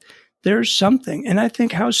prove that there's something. And I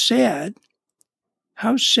think how sad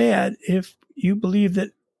if you believe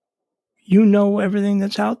that everything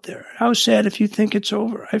that's out there. How sad if you think it's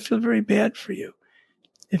over. I feel very bad for you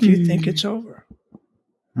if you think it's over.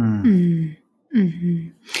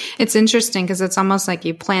 It's interesting because it's almost like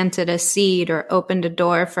you planted a seed or opened a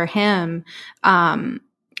door for him,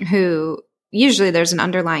 who usually there's an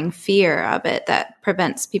underlying fear of it that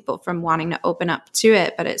prevents people from wanting to open up to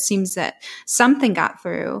it. But it seems that something got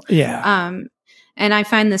through. Yeah. And I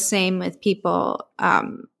find the same with people,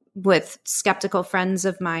 with skeptical friends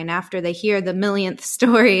of mine after they hear the millionth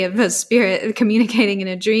story of a spirit communicating in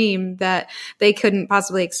a dream that they couldn't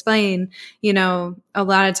possibly explain, a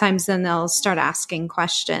lot of times then they'll start asking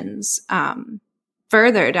questions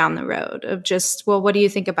further down the road of just, well, what do you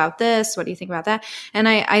think about this? What do you think about that? And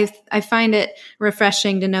I find it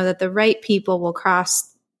refreshing to know that the right people will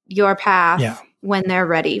cross your path when they're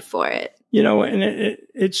ready for it. And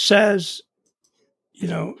it says,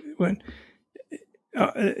 when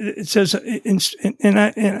it says,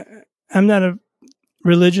 and I'm not a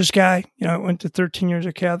religious guy. I went to 13 years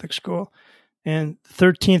of Catholic school, and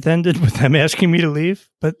 13th ended with them asking me to leave.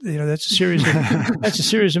 But that's a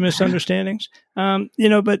series of misunderstandings. But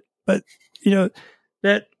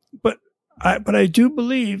I do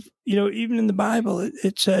believe, even in the Bible,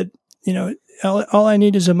 it said, all I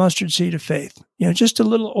need is a mustard seed of faith. Just a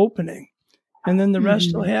little opening, and then the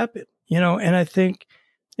rest will happen. And I think.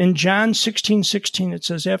 In John 16:16, it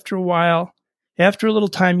says, after a little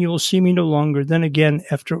time, you will see me no longer. Then again,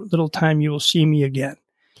 after a little time, you will see me again.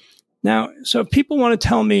 Now, so if people want to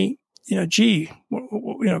tell me,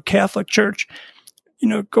 Catholic Church,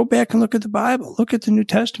 go back and look at the Bible. Look at the New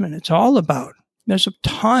Testament. It's all about, there's a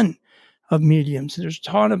ton of mediums. There's a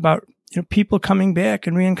ton about, people coming back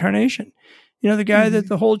and reincarnation. The guy that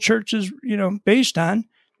the whole church is, based on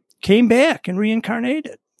came back and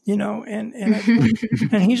reincarnated.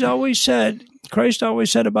 And he's always said, Christ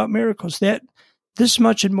always said about miracles that this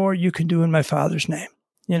much and more you can do in my Father's name,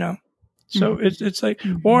 So it's like,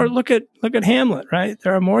 or look at Hamlet, right?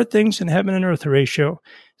 There are more things in heaven and earth, Horatio,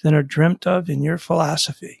 than are dreamt of in your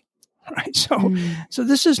philosophy, right? So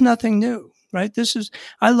this is nothing new, right?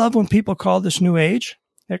 I love when people call this New Age.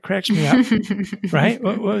 That cracks me up, right?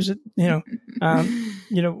 What was it?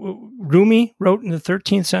 Rumi wrote in the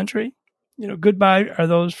 13th century. Goodbyes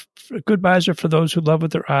are for those who love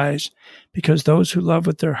with their eyes, because those who love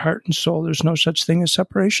with their heart and soul, there's no such thing as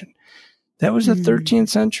separation. That was the 13th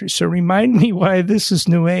century. So remind me why this is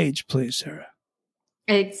New Age, please, Sarah.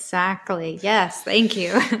 Exactly. Yes. Thank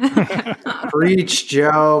you. Preach,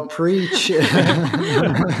 Joe. Preach.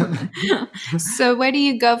 So where do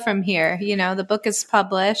you go from here? The book is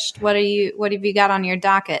published. What have you got on your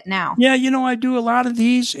docket now? Yeah, I do a lot of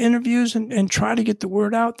these interviews and try to get the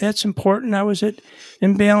word out. That's important. I was at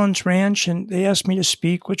Imbalance Ranch and they asked me to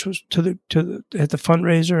speak, which was at the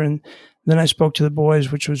fundraiser, and then I spoke to the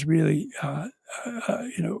boys, which was really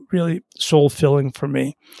really soul filling for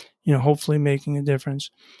me. Hopefully making a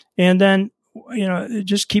difference. And then,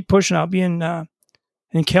 just keep pushing. I'll be in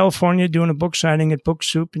California doing a book signing at Book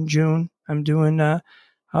Soup in June. I'm doing a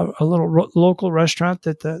little local restaurant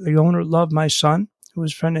that the owner loved my son, who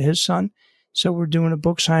was a friend of his son. So we're doing a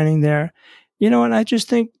book signing there. And I just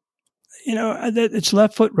think, that it's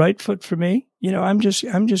left foot, right foot for me. I'm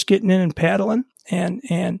just getting in and paddling,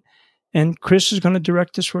 and Chris is going to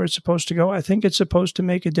direct us where it's supposed to go. I think it's supposed to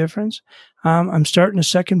make a difference. I'm starting a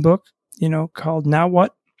second book, called Now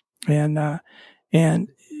What? And I'm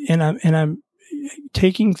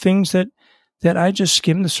taking things that I just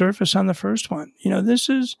skimmed the surface on the first one. This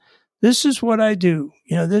is what I do.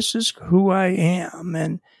 This is who I am.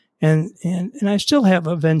 And I still have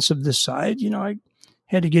events of this side. I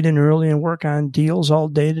had to get in early and work on deals all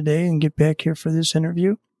day today and get back here for this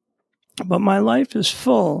interview. But my life is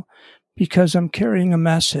full because I'm carrying a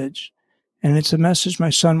message, and it's a message my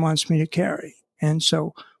son wants me to carry. And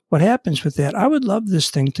so what happens with that, I would love this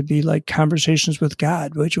thing to be like Conversations with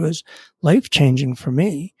God, which was life-changing for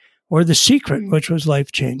me, or The Secret, which was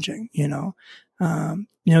life-changing,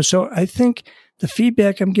 So I think the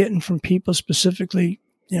feedback I'm getting from people specifically,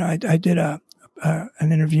 I did an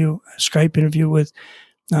interview, a Skype interview with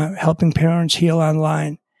Helping Parents Heal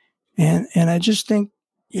Online. And I just think,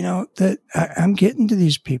 that I'm getting to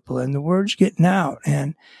these people and the word's getting out.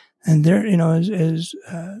 And they're, as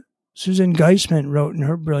Susan Geisman wrote in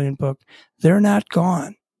her brilliant book, they're not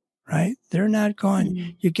gone, right? They're not gone.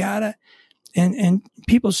 Mm-hmm. You gotta, and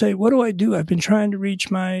people say, what do I do? I've been trying to reach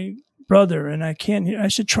my brother and I can't hear. I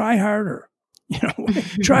said, try harder,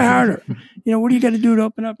 try harder. What do you got to do to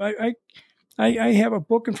open up? I have a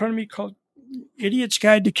book in front of me called Idiot's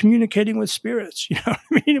Guide to Communicating with Spirits.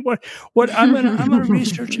 What I'm gonna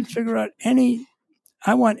research and figure out I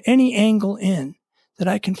want any angle in that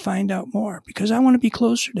I can find out more, because I want to be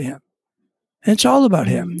closer to him. And it's all about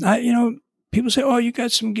him. People say, oh, you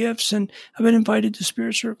got some gifts and I've been invited to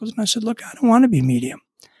spirit circles. And I said, look, I don't want to be medium.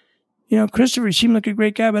 Christopher, you seem like a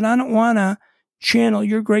great guy, but I don't want to channel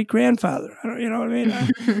your great grandfather. You know what I mean?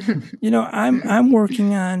 I'm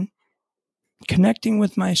working on connecting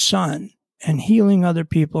with my son and healing other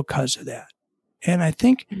people because of that. And I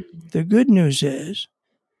think the good news is,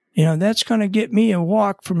 that's going to get me a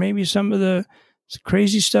walk for maybe some of the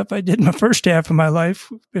crazy stuff I did in the first half of my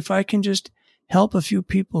life. If I can just help a few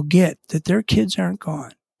people get that their kids aren't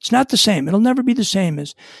gone. It's not the same. It'll never be the same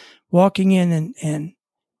as walking in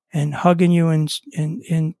and hugging you and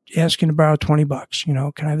asking to borrow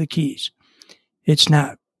 $20. Can I have the keys? It's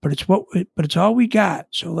not, but it's all we got.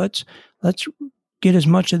 So let's get as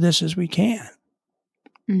much of this as we can.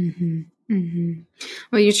 Mm-hmm. Mm-hmm.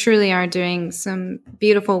 Well, you truly are doing some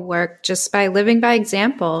beautiful work just by living by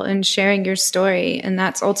example and sharing your story. And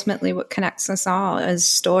that's ultimately what connects us all, as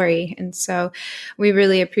story. And so we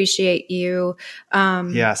really appreciate you.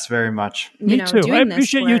 Yes, very much. Me too. I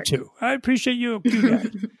appreciate you too. I appreciate you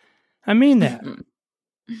guys. I mean that.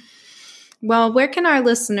 Well, where can our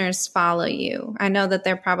listeners follow you? I know that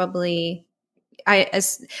they're probably,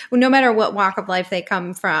 no matter what walk of life they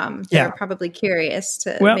come from, they're probably curious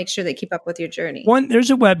to make sure they keep up with your journey. There's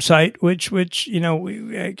a website which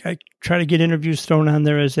I try to get interviews thrown on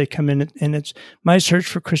there as they come in, and it's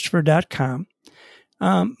mysearchforchristopher.com.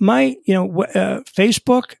 My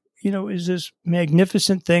Facebook, is this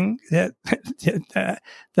magnificent thing that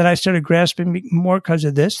I started grasping more because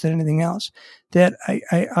of this than anything else. That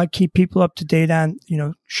I keep people up to date on,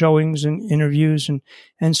 showings and interviews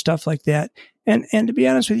and stuff like that. And to be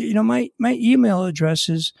honest with you, my email address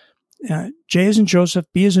is J as in Joseph,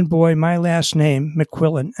 B as in boy, my last name,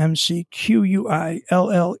 McQuillen, McQuillen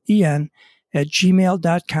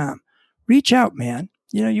 @gmail.com. Reach out, man.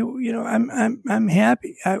 I'm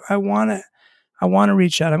happy. I want to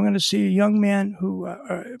reach out. I'm going to see a young man who,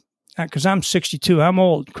 because I'm 62, I'm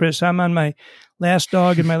old, Chris. I'm on my last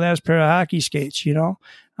dog and my last pair of hockey skates,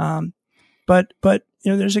 But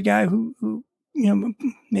there's a guy who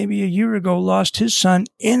maybe a year ago lost his son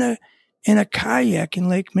in a kayak in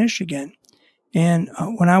Lake Michigan. And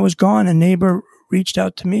when I was gone, a neighbor reached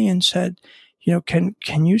out to me and said,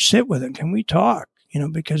 can you sit with him? Can we talk?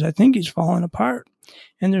 Because I think he's falling apart.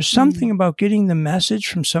 And there's something about getting the message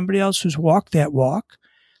from somebody else who's walked that walk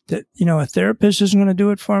that, a therapist isn't going to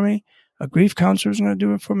do it for me. A grief counselor isn't going to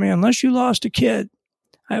do it for me. Unless you lost a kid,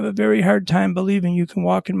 I have a very hard time believing you can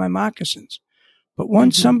walk in my moccasins. But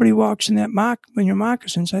once somebody walks in your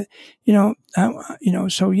moccasins, so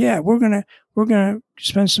yeah, we're gonna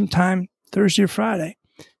spend some time Thursday or Friday.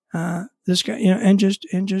 This guy, and just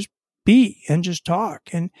be and just talk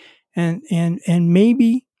and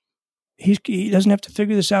maybe he doesn't have to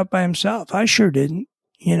figure this out by himself. I sure didn't.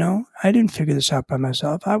 I didn't figure this out by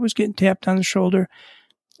myself. I was getting tapped on the shoulder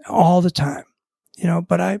all the time.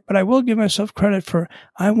 But I will give myself credit for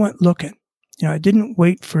I went looking. I didn't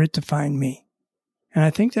wait for it to find me. And I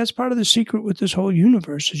think that's part of the secret with this whole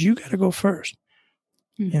universe is you got to go first.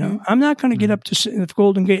 I'm not going to get up to the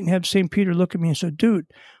Golden Gate and have St. Peter look at me and say, dude,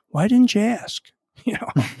 why didn't you ask?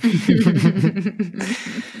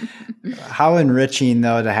 How enriching,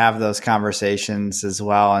 though, to have those conversations as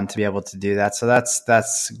well and to be able to do that. So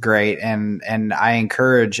that's great. And I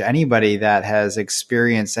encourage anybody that has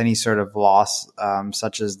experienced any sort of loss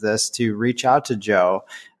such as this to reach out to Joe.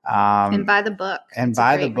 And buy the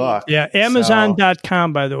book. Yeah,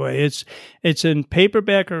 Amazon.com, by the way. It's in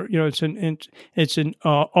paperback or it's in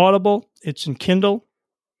Audible, it's in Kindle.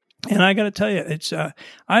 And I got to tell you, it's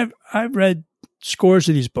I've read scores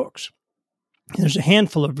of these books. There's a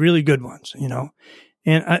handful of really good ones,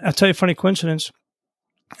 And I'll tell you a funny coincidence.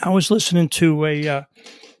 I was listening to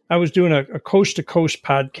I was doing a coast to coast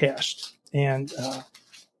podcast, and I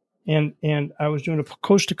was doing a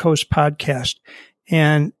coast to coast podcast.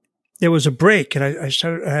 And there was a break, and I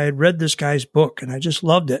had read this guy's book, and I just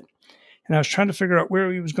loved it. And I was trying to figure out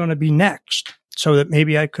where he was going to be next, so that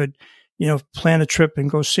maybe I could, plan a trip and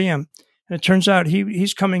go see him. And it turns out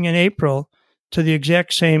he's coming in April to the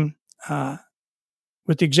exact same,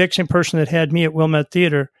 with the exact same person that had me at Wilmette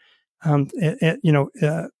Theater, with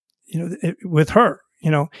her,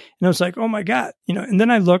 and I was like, oh my God, And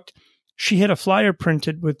then I looked, she had a flyer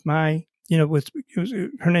printed with my.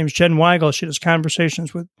 Her name's Jen Weigel. She does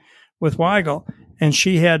conversations with Weigel, and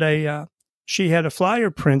she had a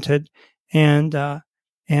flyer printed, and on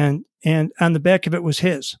the back of it was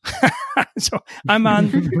his. So I'm on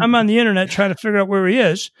the internet trying to figure out where he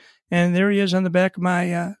is, and there he is on the back of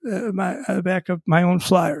my back of my own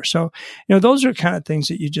flyer. So those are kind of things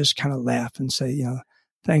that you just kind of laugh and say,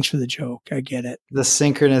 thanks for the joke. I get it. The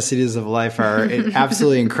synchronicities of life are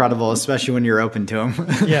absolutely incredible, especially when you're open to them.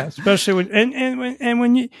 Yeah, especially when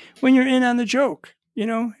you're in on the joke.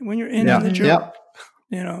 When you're in on the joke.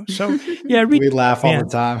 Yep. So yeah, we laugh all the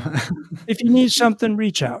time. If you need something,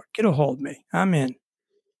 reach out. Get a hold of me. I'm in.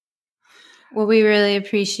 Well, we really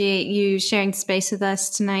appreciate you sharing space with us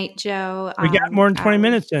tonight, Joe. We got more than 20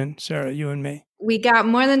 minutes in, Sarah, you and me. We got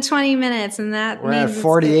more than 20 minutes, and that we're at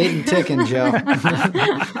 48 and ticking, Joe.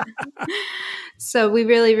 So we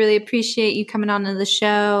really, really appreciate you coming on to the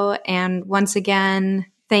show. And once again,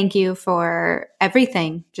 thank you for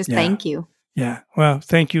everything. Thank you. Yeah. Well,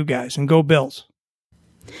 thank you guys, and go Bills.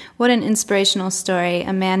 What an inspirational story.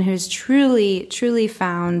 A man who's truly, truly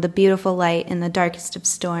found the beautiful light in the darkest of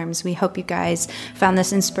storms. We hope you guys found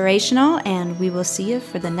this inspirational, and we will see you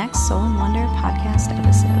for the next Soul and Wonder podcast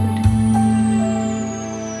episode.